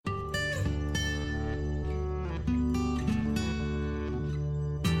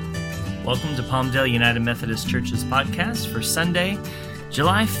Welcome to Palmdale United Methodist Church's podcast for Sunday,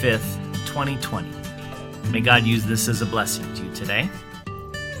 July 5th, 2020. May God use this as a blessing to you today.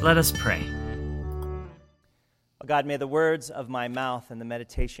 Let us pray. God, may the words of my mouth and the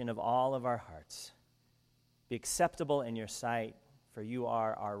meditation of all of our hearts be acceptable in your sight, for you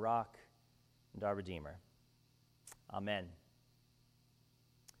are our rock and our Redeemer. Amen.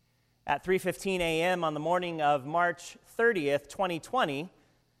 At 3:15 a.m. on the morning of March 30th, 2020,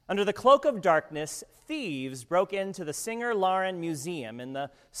 under the cloak of darkness, thieves broke into the Singer-Laren Museum in the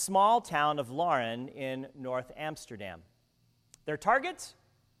small town of Laren in North Amsterdam. Their target?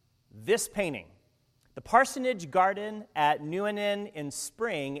 This painting, the Parsonage Garden at Nieuwenan in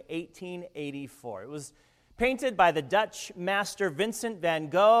spring 1884. It was painted by the Dutch master Vincent van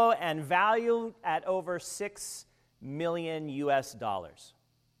Gogh and valued at over $6 million.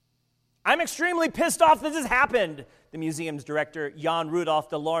 I'm extremely pissed off that this happened, the museum's director, Jan Rudolf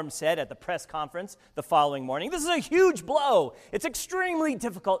Delorme, said at the press conference the following morning. This is a huge blow. It's extremely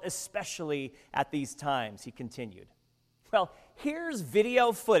difficult, especially at these times, he continued. Well, here's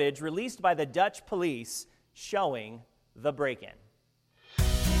video footage released by the Dutch police showing the break-in.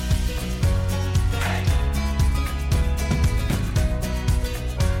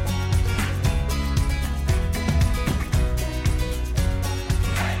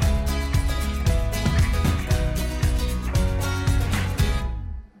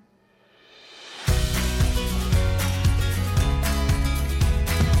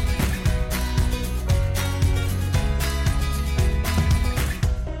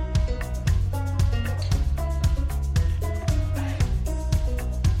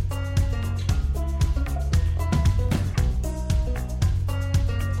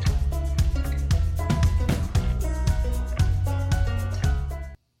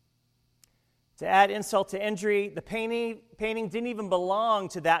 To add insult to injury, the painting didn't even belong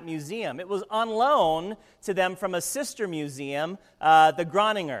to that museum. It was on loan to them from a sister museum, the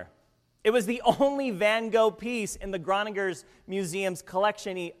Groninger. It was the only Van Gogh piece in the Groninger's museum's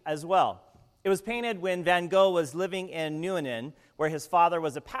collection as well. It was painted when Van Gogh was living in Nieuwenan, where his father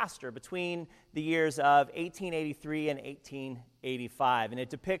was a pastor between the years of 1883 and 1885. And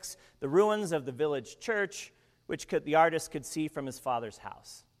it depicts the ruins of the village church, which the artist could see from his father's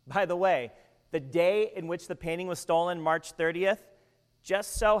house. By the way, the day in which the painting was stolen, March 30th,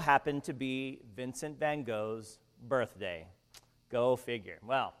 just so happened to be Vincent van Gogh's birthday. Go figure.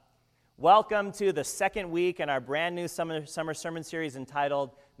 Well, welcome to the second week in our brand new summer sermon series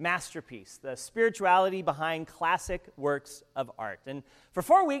entitled Masterpiece, the spirituality behind classic works of art. And for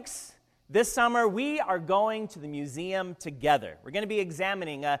 4 weeks this summer, we are going to the museum together. We're going to be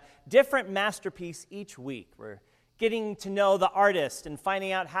examining a different masterpiece each week. We're getting to know the artist and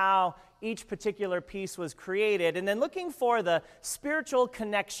finding out how each particular piece was created, and then looking for the spiritual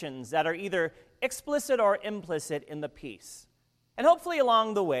connections that are either explicit or implicit in the piece. And hopefully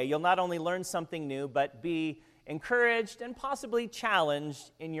along the way, you'll not only learn something new, but be encouraged and possibly challenged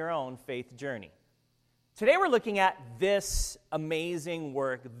in your own faith journey. Today we're looking at this amazing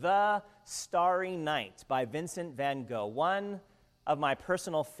work, The Starry Night by Vincent van Gogh, one of my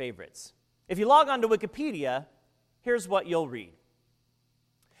personal favorites. If you log on to Wikipedia, here's what you'll read.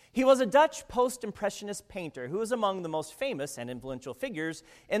 He was a Dutch post-impressionist painter who is among the most famous and influential figures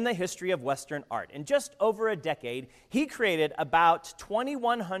in the history of Western art. In just over a decade, he created about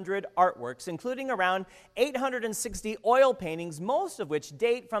 2,100 artworks, including around 860 oil paintings, most of which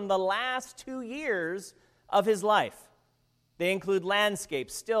date from the last 2 years of his life. They include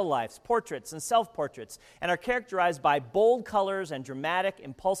landscapes, still lifes, portraits, and self-portraits, and are characterized by bold colors and dramatic,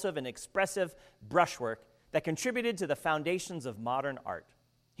 impulsive, and expressive brushwork that contributed to the foundations of modern art.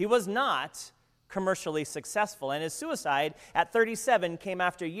 He was not commercially successful, and his suicide at 37 came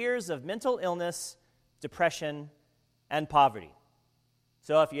after years of mental illness, depression, and poverty.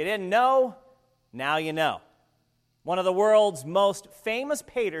 So if you didn't know, now you know. One of the world's most famous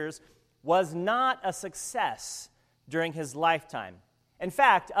painters was not a success during his lifetime. In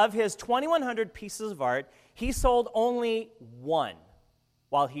fact, of his 2,100 pieces of art, he sold only one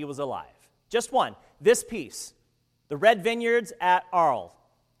while he was alive. Just one. This piece, the Red Vineyards at Arles,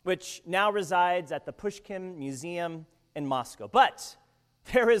 which now resides at the Pushkin Museum in Moscow. But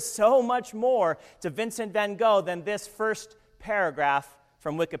there is so much more to Vincent van Gogh than this first paragraph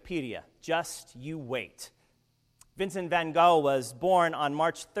from Wikipedia. Just you wait. Vincent van Gogh was born on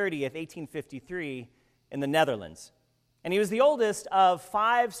March 30th, 1853 in the Netherlands. And he was the oldest of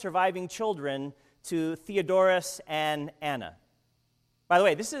 5 surviving children to Theodorus and Anna. By the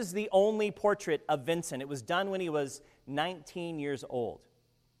way, this is the only portrait of Vincent. It was done when he was 19 years old.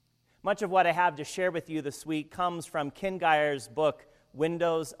 Much of what I have to share with you this week comes from Ken Geyer's book,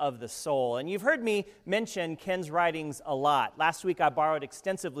 Windows of the Soul. And you've heard me mention Ken's writings a lot. Last week I borrowed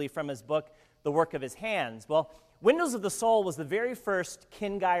extensively from his book, The Work of His Hands. Well, Windows of the Soul was the very first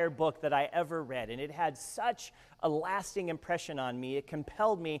Ken Gire book that I ever read, and it had such a lasting impression on me. It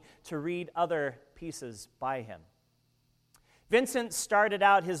compelled me to read other pieces by him. Vincent started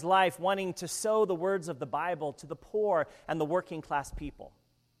out his life wanting to sow the words of the Bible to the poor and the working class people.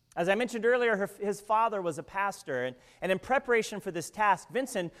 As I mentioned earlier, his father was a pastor, and in preparation for this task,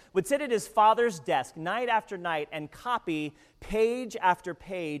 Vincent would sit at his father's desk night after night and copy page after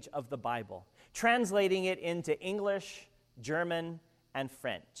page of the Bible, translating it into English, German, and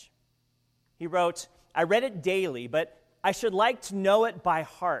French. He wrote, "I read it daily, but I should like to know it by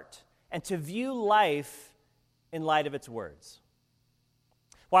heart and to view life in light of its words."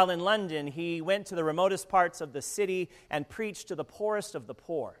 While in London, he went to the remotest parts of the city and preached to the poorest of the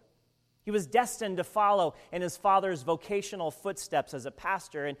poor. He was destined to follow in his father's vocational footsteps as a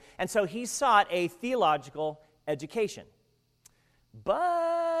pastor, and so he sought a theological education.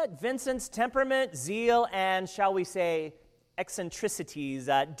 But Vincent's temperament, zeal, and, shall we say, eccentricities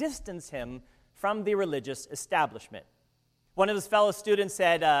distanced him from the religious establishment. One of his fellow students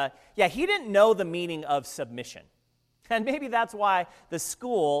said, he didn't know the meaning of submission. And maybe that's why the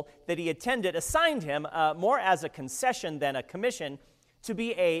school that he attended assigned him, more as a concession than a commission, to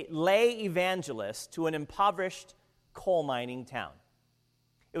be a lay evangelist to an impoverished coal mining town.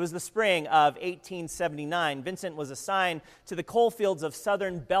 It was the spring of 1879. Vincent was assigned to the coal fields of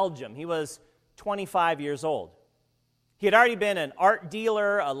southern Belgium. He was 25 years old. He had already been an art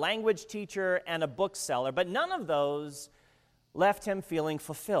dealer, a language teacher, and a bookseller, but none of those left him feeling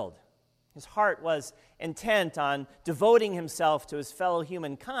fulfilled. His heart was intent on devoting himself to his fellow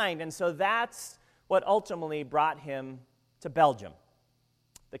humankind, and so that's what ultimately brought him to Belgium.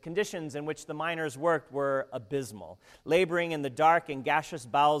 The conditions in which the miners worked were abysmal. Laboring in the dark and gaseous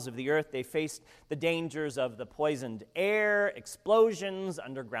bowels of the earth, they faced the dangers of the poisoned air, explosions,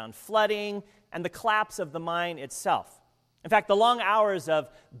 underground flooding, and the collapse of the mine itself. In fact, the long hours of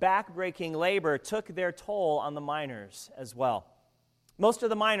back-breaking labor took their toll on the miners as well. Most of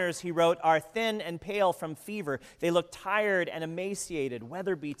the miners, he wrote, are thin and pale from fever. They look tired and emaciated,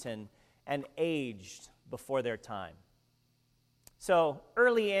 weather-beaten, and aged before their time. So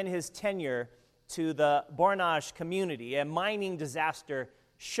early in his tenure to the Bornage community, a mining disaster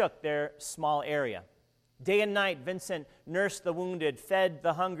shook their small area. Day and night, Vincent nursed the wounded, fed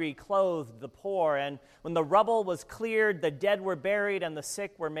the hungry, clothed the poor, and when the rubble was cleared, the dead were buried, and the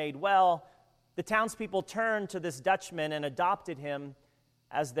sick were made well, the townspeople turned to this Dutchman and adopted him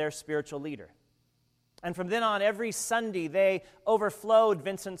as their spiritual leader. And from then on, every Sunday, they overflowed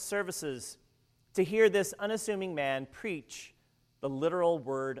Vincent's services to hear this unassuming man preach the literal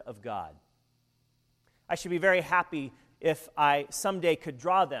word of God. "I should be very happy if I someday could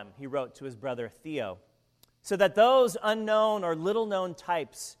draw them," he wrote to his brother Theo, "so that those unknown or little-known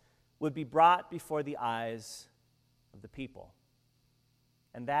types would be brought before the eyes of the people."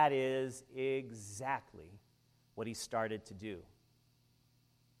 And that is exactly what he started to do.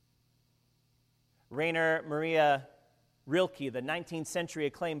 Rainer Maria Rilke, the 19th century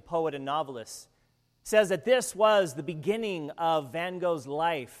acclaimed poet and novelist, says that this was the beginning of Van Gogh's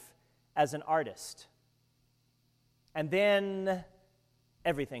life as an artist. And then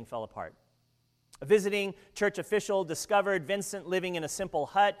everything fell apart. A visiting church official discovered Vincent living in a simple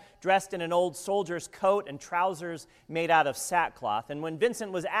hut, dressed in an old soldier's coat and trousers made out of sackcloth. And when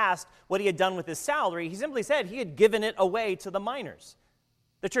Vincent was asked what he had done with his salary, he simply said he had given it away to the miners.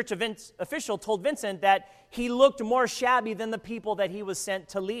 The church official told Vincent that he looked more shabby than the people that he was sent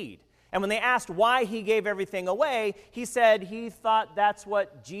to lead. And when they asked why he gave everything away, he said he thought that's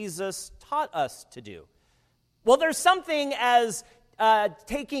what Jesus taught us to do. Well, there's something as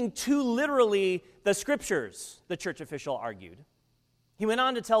taking too literally the scriptures, the church official argued. He went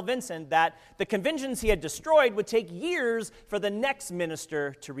on to tell Vincent that the conventions he had destroyed would take years for the next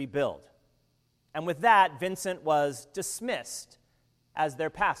minister to rebuild. And with that, Vincent was dismissed as their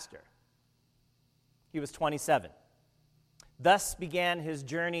pastor. He was 27. Thus began his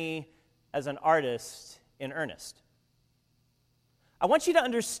journey as an artist in earnest. "I want you to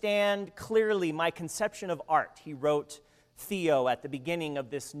understand clearly my conception of art," he wrote Theo at the beginning of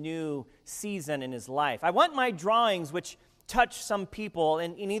this new season in his life. "I want my drawings, which touch some people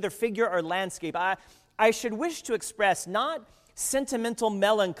in either figure or landscape, I should wish to express not sentimental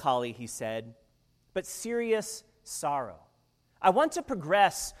melancholy," he said, "but serious sorrow. I want to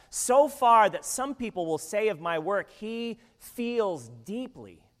progress so far that some people will say of my work, he feels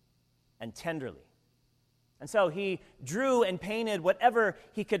deeply and tenderly." And so he drew and painted whatever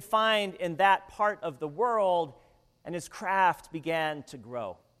he could find in that part of the world, and his craft began to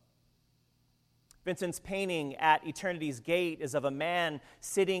grow. Vincent's painting at Eternity's Gate is of a man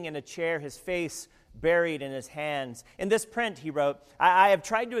sitting in a chair, his face buried in his hands. In this print, he wrote, I have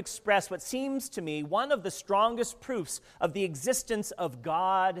tried to express what seems to me one of the strongest proofs of the existence of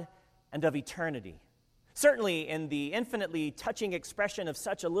God and of eternity. Certainly in the infinitely touching expression of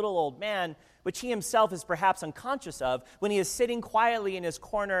such a little old man, which he himself is perhaps unconscious of, when he is sitting quietly in his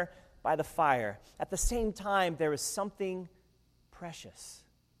corner by the fire. At the same time, there is something precious,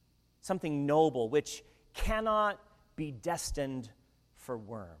 something noble, which cannot be destined for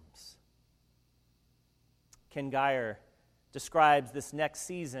worms. Ken Geyer describes this next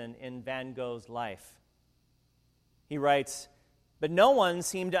season in Van Gogh's life. He writes, but no one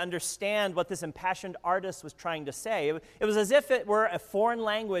seemed to understand what this impassioned artist was trying to say. It was as if it were a foreign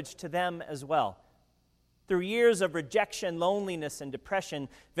language to them as well. Through years of rejection, loneliness, and depression,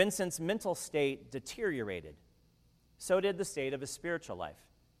 Vincent's mental state deteriorated. So did the state of his spiritual life.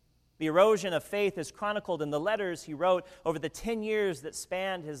 The erosion of faith is chronicled in the letters he wrote over the 10 years that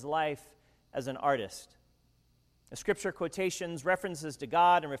spanned his life as an artist. The scripture quotations, references to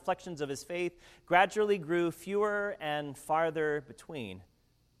God, and reflections of his faith gradually grew fewer and farther between.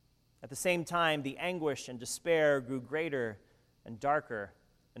 At the same time, the anguish and despair grew greater and darker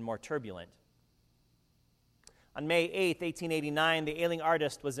and more turbulent. On May 8, 1889, the ailing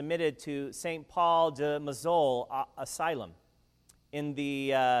artist was admitted to St. Paul de Mazolle Asylum in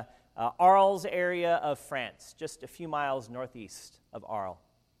the Arles area of France, just a few miles northeast of Arles.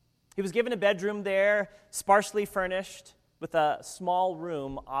 He was given a bedroom there, sparsely furnished, with a small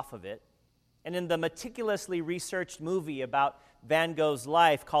room off of it. And in the meticulously researched movie about Van Gogh's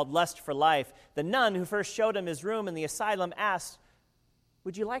life called Lust for Life, the nun who first showed him his room in the asylum asked,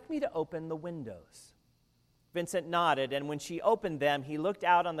 "Would you like me to open the windows?" Vincent nodded, and when she opened them, he looked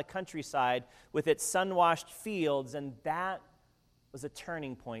out on the countryside with its sun-washed fields, and that was a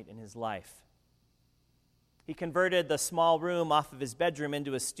turning point in his life. He converted the small room off of his bedroom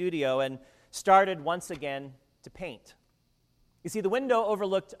into a studio and started once again to paint. You see, the window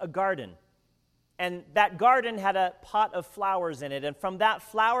overlooked a garden, and that garden had a pot of flowers in it, and from that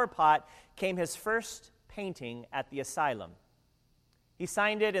flower pot came his first painting at the asylum. He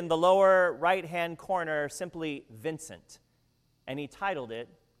signed it in the lower right-hand corner simply Vincent, and he titled it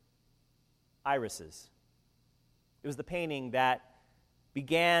Irises. It was the painting that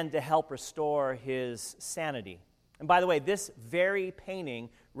began to help restore his sanity. And by the way, this very painting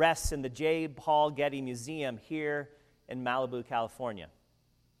rests in the J. Paul Getty Museum here in Malibu, California.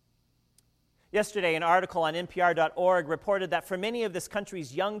 Yesterday, an article on NPR.org reported that for many of this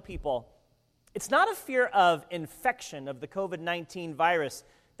country's young people, it's not a fear of infection of the COVID-19 virus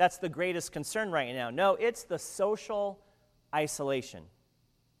that's the greatest concern right now. No, it's the social isolation.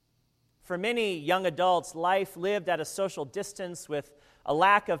 For many young adults, life lived at a social distance with a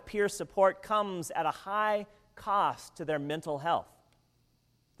lack of peer support comes at a high cost to their mental health.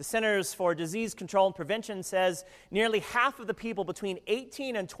 The Centers for Disease Control and Prevention says nearly half of the people between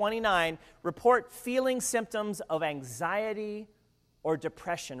 18 and 29 report feeling symptoms of anxiety or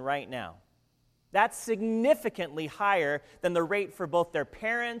depression right now. That's significantly higher than the rate for both their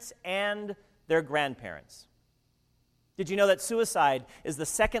parents and their grandparents. Did you know that suicide is the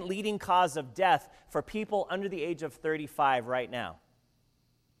second leading cause of death for people under the age of 35 right now?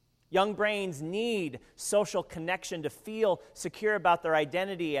 Young brains need social connection to feel secure about their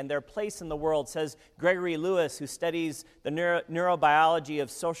identity and their place in the world, says Gregory Lewis, who studies the neurobiology of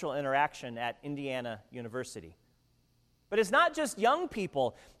social interaction at Indiana University. But it's not just young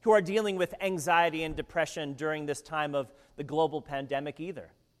people who are dealing with anxiety and depression during this time of the global pandemic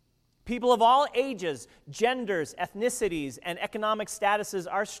either. People of all ages, genders, ethnicities, and economic statuses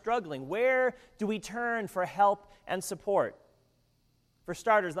are struggling. Where do we turn for help and support? For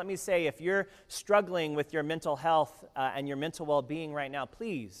starters, let me say, if you're struggling with your mental health and your mental well-being right now,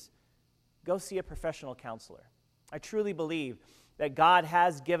 please go see a professional counselor. I truly believe that God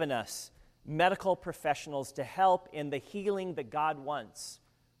has given us medical professionals to help in the healing that God wants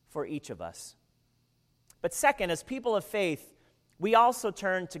for each of us. But second, as people of faith, we also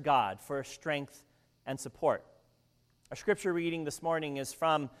turn to God for strength and support. Our scripture reading this morning is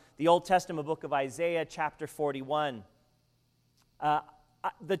from the Old Testament book of Isaiah, chapter 41.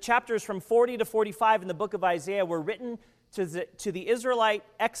 The chapters from 40 to 45 in the book of Isaiah were written to the Israelite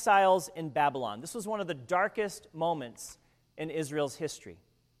exiles in Babylon. This was one of the darkest moments in Israel's history.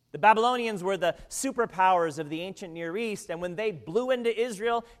 The Babylonians were the superpowers of the ancient Near East, and when they blew into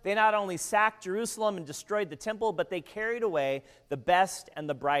Israel, they not only sacked Jerusalem and destroyed the temple, but they carried away the best and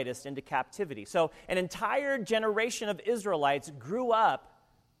the brightest into captivity. So an entire generation of Israelites grew up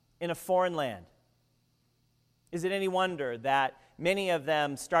in a foreign land. Is it any wonder that many of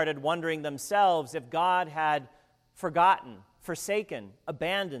them started wondering themselves if God had forgotten, forsaken,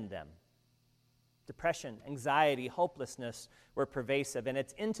 abandoned them? Depression, anxiety, hopelessness were pervasive, and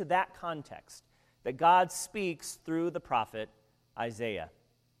it's into that context that God speaks through the prophet Isaiah.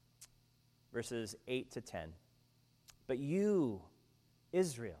 Verses 8 to 10. But you,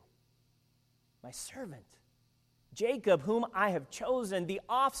 Israel, my servant, Jacob, whom I have chosen, the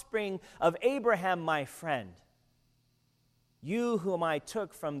offspring of Abraham, my friend, you whom I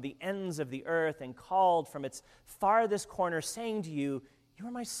took from the ends of the earth and called from its farthest corner, saying to you, you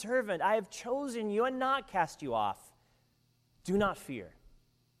are my servant, I have chosen you and not cast you off. Do not fear,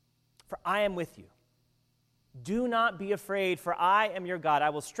 for I am with you. Do not be afraid, for I am your God. I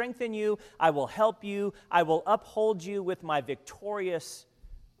will strengthen you, I will help you, I will uphold you with my victorious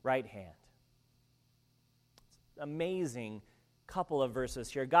right hand. Amazing couple of verses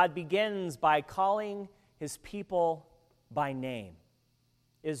here. God begins by calling his people by name.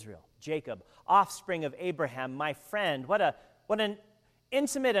 Israel, Jacob, offspring of Abraham, my friend. What an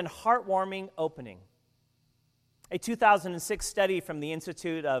intimate and heartwarming opening. A 2006 study from the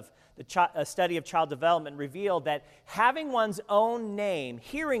Institute of the Study of Child Development revealed that having one's own name,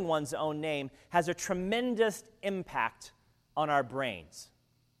 hearing one's own name, has a tremendous impact on our brains.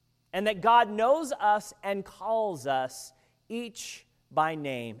 And that God knows us and calls us each by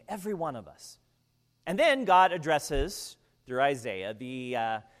name, every one of us. And then God addresses, through Isaiah,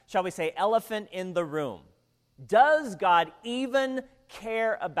 the, shall we say, elephant in the room. Does God even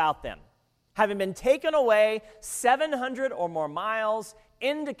care about them? Having been taken away 700 or more miles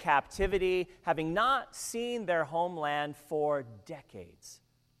into captivity, having not seen their homeland for decades.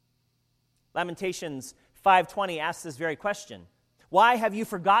 Lamentations 5:20 asks this very question. Why have you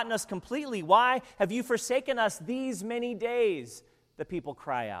forgotten us completely? Why have you forsaken us these many days? The people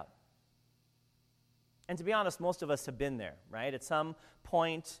cry out. And to be honest, most of us have been there, right? At some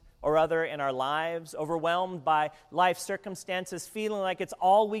point or other in our lives, overwhelmed by life circumstances, feeling like it's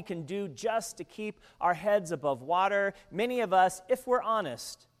all we can do just to keep our heads above water. Many of us, if we're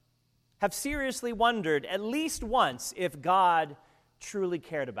honest, have seriously wondered at least once if God truly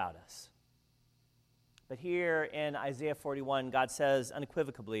cared about us. But here in Isaiah 41, God says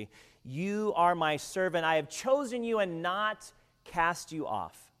unequivocally, you are my servant. I have chosen you and not cast you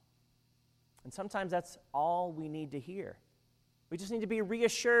off. And sometimes that's all we need to hear. We just need to be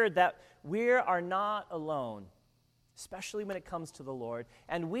reassured that we are not alone, especially when it comes to the Lord.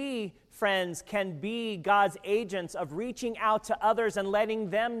 And we, friends, can be God's agents of reaching out to others and letting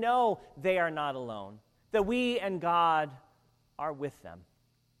them know they are not alone, that we and God are with them.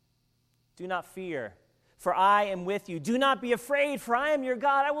 Do not fear, for I am with you. Do not be afraid, for I am your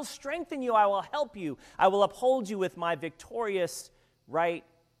God. I will strengthen you. I will help you. I will uphold you with my victorious right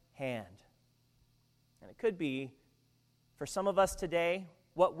hand. And it could be, for some of us today,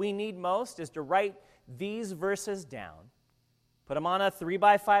 what we need most is to write these verses down, put them on a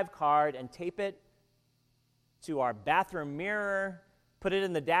 3x5 card, and tape it to our bathroom mirror, put it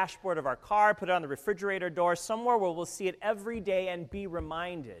in the dashboard of our car, put it on the refrigerator door, somewhere where we'll see it every day and be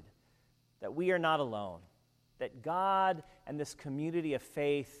reminded that we are not alone, that God and this community of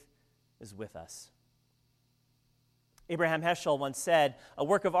faith is with us. Abraham Heschel once said, a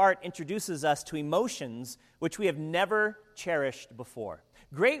work of art introduces us to emotions which we have never cherished before.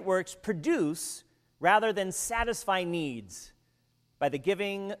 Great works produce rather than satisfy needs by the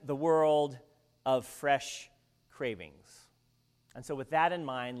giving the world of fresh cravings. And so with that in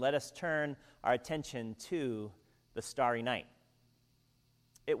mind, let us turn our attention to the Starry Night.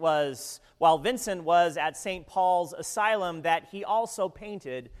 It was while Vincent was at St. Paul's Asylum that he also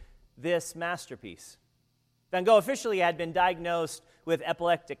painted this masterpiece. Van Gogh officially had been diagnosed with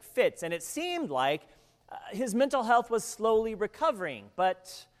epileptic fits, and it seemed like his mental health was slowly recovering,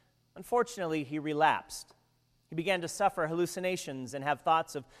 but unfortunately he relapsed. He began to suffer hallucinations and have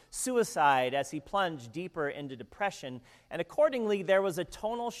thoughts of suicide as he plunged deeper into depression, and accordingly there was a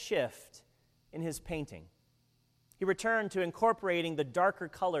tonal shift in his painting. He returned to incorporating the darker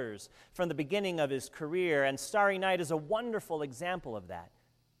colors from the beginning of his career, and Starry Night is a wonderful example of that.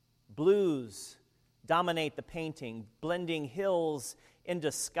 Blues dominate the painting, blending hills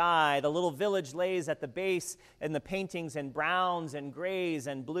into sky. The little village lays at the base in the paintings in browns and grays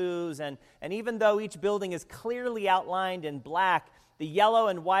and blues, and even though each building is clearly outlined in black, the yellow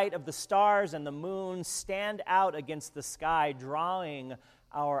and white of the stars and the moon stand out against the sky, drawing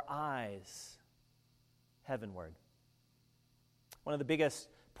our eyes heavenward. One of the biggest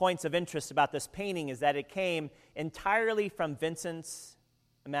points of interest about this painting is that it came entirely from Vincent's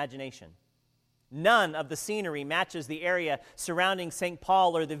imagination. None of the scenery matches the area surrounding St.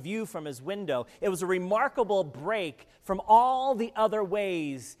 Paul or the view from his window. It was a remarkable break from all the other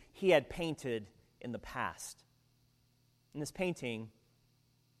ways he had painted in the past. In this painting,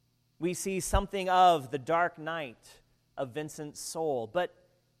 we see something of the dark night of Vincent's soul, but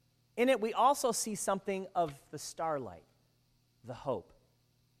in it we also see something of the starlight, the hope.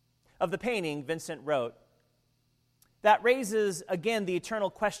 Of the painting, Vincent wrote, "That raises again the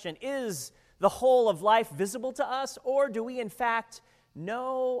eternal question, is the whole of life visible to us, or do we in fact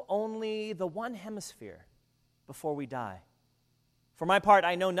know only the one hemisphere before we die? For my part,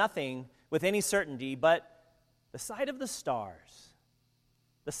 I know nothing with any certainty, but the sight of the stars.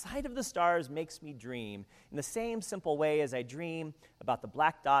 The sight of the stars makes me dream in the same simple way as I dream about the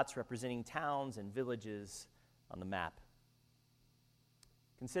black dots representing towns and villages on the map."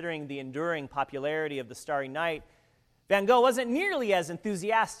 Considering the enduring popularity of the Starry Night, Van Gogh wasn't nearly as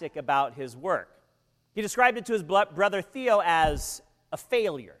enthusiastic about his work. He described it to his brother Theo as a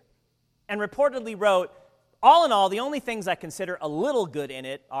failure, and reportedly wrote, "All in all, the only things I consider a little good in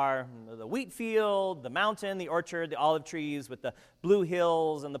it are the wheat field, the mountain, the orchard, the olive trees with the blue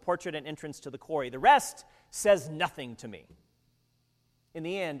hills, and the portrait and entrance to the quarry. The rest says nothing to me." In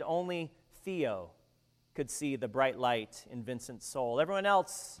the end, only Theo could see the bright light in Vincent's soul. Everyone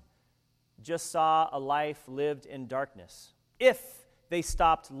else just saw a life lived in darkness, if they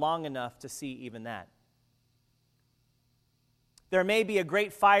stopped long enough to see even that. "There may be a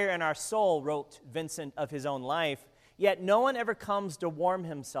great fire in our soul," wrote Vincent of his own life, "yet no one ever comes to warm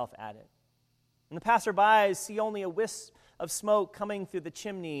himself at it. And the passersby see only a wisp of smoke coming through the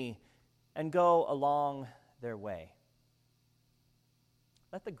chimney and go along their way."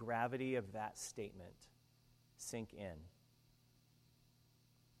 Let the gravity of that statement sink in.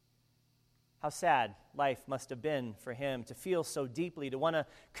 How sad life must have been for him to feel so deeply, to want to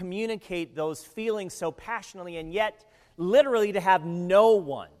communicate those feelings so passionately, and yet literally to have no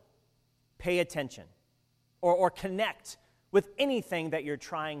one pay attention or connect with anything that you're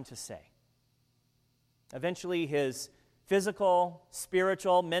trying to say. Eventually, his physical,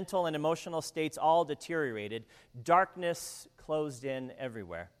 spiritual, mental, and emotional states all deteriorated. Darkness closed in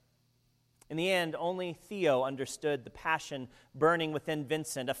everywhere. In the end, only Theo understood the passion burning within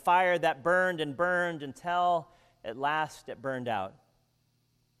Vincent, a fire that burned and burned until at last it burned out.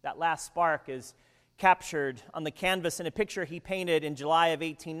 That last spark is captured on the canvas in a picture he painted in July of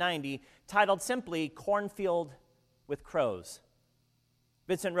 1890, titled simply "Cornfield with Crows."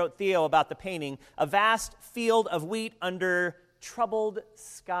 Vincent wrote Theo about the painting, "A vast field of wheat under troubled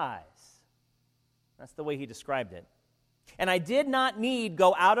skies." That's the way he described it. "And I did not need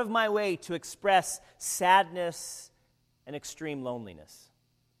go out of my way to express sadness and extreme loneliness."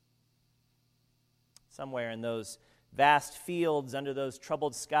 Somewhere in those vast fields under those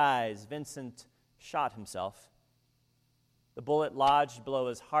troubled skies, Vincent shot himself. The bullet lodged below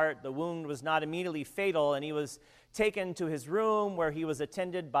his heart. The wound was not immediately fatal, and he was taken to his room, where he was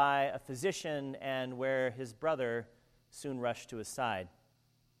attended by a physician and where his brother soon rushed to his side.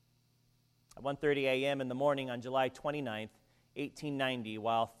 At 1:30 a.m. in the morning on July 29th, 1890,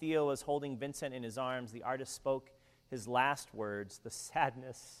 while Theo was holding Vincent in his arms, the artist spoke his last words, "The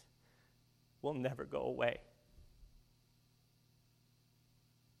sadness will never go away."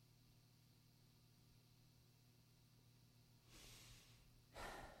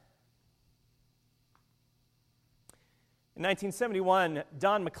 In 1971,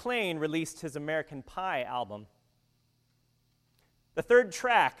 Don McLean released his American Pie album. The third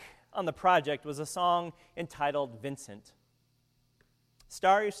track on the project was a song entitled "Vincent."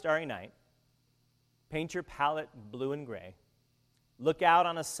 "Starry, starry night, paint your palette blue and gray. Look out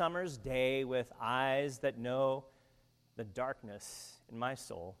on a summer's day with eyes that know the darkness in my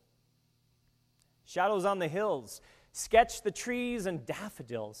soul. Shadows on the hills, sketch the trees and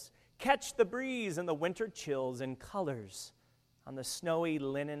daffodils. Catch the breeze and the winter chills and colors on the snowy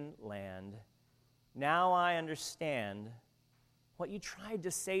linen land. Now I understand what you tried to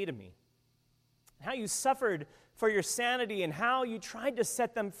say to me, how you suffered for your sanity, and how you tried to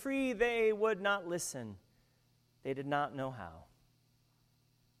set them free. They would not listen. They did not know how.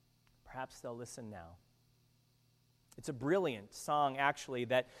 Perhaps they'll listen now." It's a brilliant song, actually,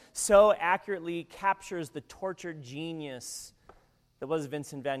 that so accurately captures the tortured genius that was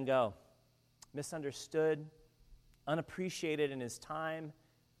Vincent van Gogh. Misunderstood, unappreciated in his time.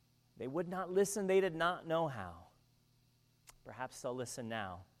 They would not listen. They did not know how. Perhaps they'll listen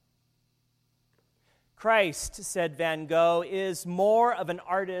now. Christ, said Van Gogh, is more of an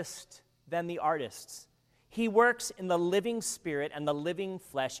artist than the artists. He works in the living spirit and the living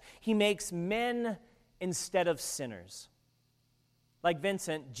flesh. He makes men instead of sinners. Like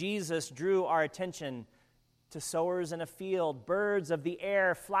Vincent, Jesus drew our attention to sowers in a field, birds of the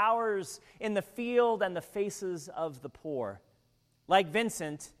air, flowers in the field, and the faces of the poor. Like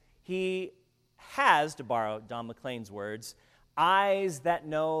Vincent, he has, to borrow Don McLean's words, eyes that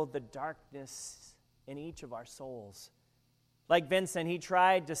know the darkness in each of our souls. Like Vincent, he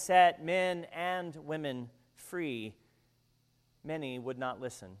tried to set men and women free. Many would not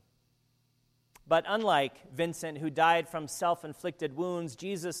listen. But unlike Vincent, who died from self-inflicted wounds,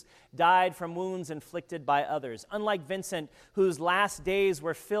 Jesus died from wounds inflicted by others. Unlike Vincent, whose last days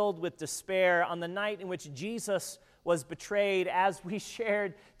were filled with despair, on the night in which Jesus was betrayed, as we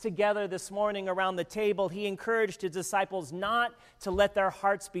shared together this morning around the table, he encouraged his disciples not to let their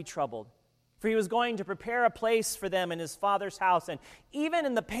hearts be troubled. For he was going to prepare a place for them in his Father's house. And even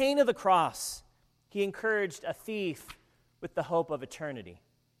in the pain of the cross, he encouraged a thief with the hope of eternity.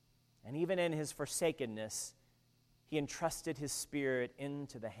 And even in his forsakenness, he entrusted his Spirit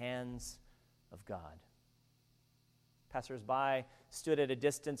into the hands of God. Passers-by stood at a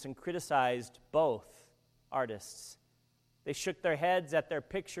distance and criticized both artists. They shook their heads at their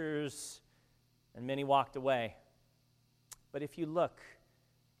pictures, and many walked away. But if you look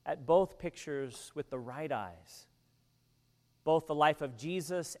at both pictures with the right eyes, both the life of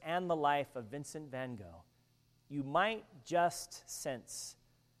Jesus and the life of Vincent van Gogh, you might just sense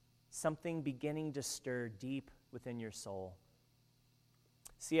something beginning to stir deep within your soul.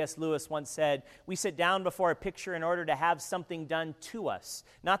 C.S. Lewis once said, "We sit down before a picture in order to have something done to us,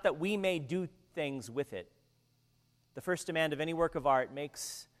 not that we may do things with it. The first demand of any work of art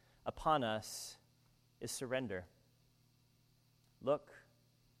makes upon us is surrender. Look,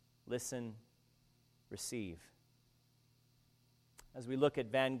 listen, receive." As we look at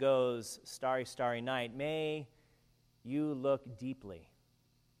Van Gogh's Starry, Starry Night, may you look deeply.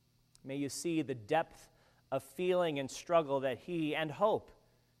 May you see the depth of feeling and struggle that he, and hope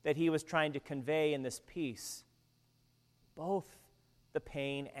that he was trying to convey in this piece. Both the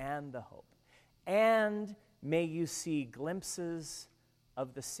pain and the hope. And may you see glimpses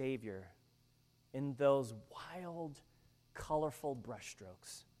of the Savior in those wild, colorful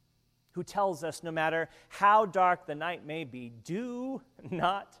brushstrokes, who tells us no matter how dark the night may be, do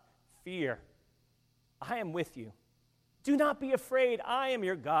not fear. I am with you. Do not be afraid. I am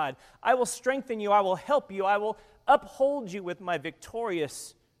your God. I will strengthen you. I will help you. I will uphold you with my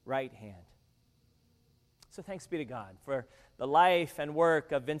victorious right hand. So thanks be to God for the life and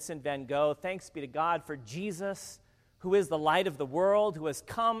work of Vincent van Gogh. Thanks be to God for Jesus, who is the light of the world, who has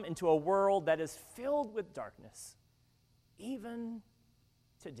come into a world that is filled with darkness, even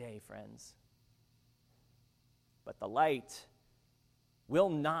today, friends. But the light will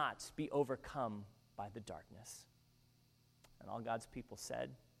not be overcome by the darkness. And all God's people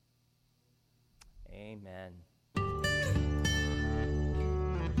said, amen.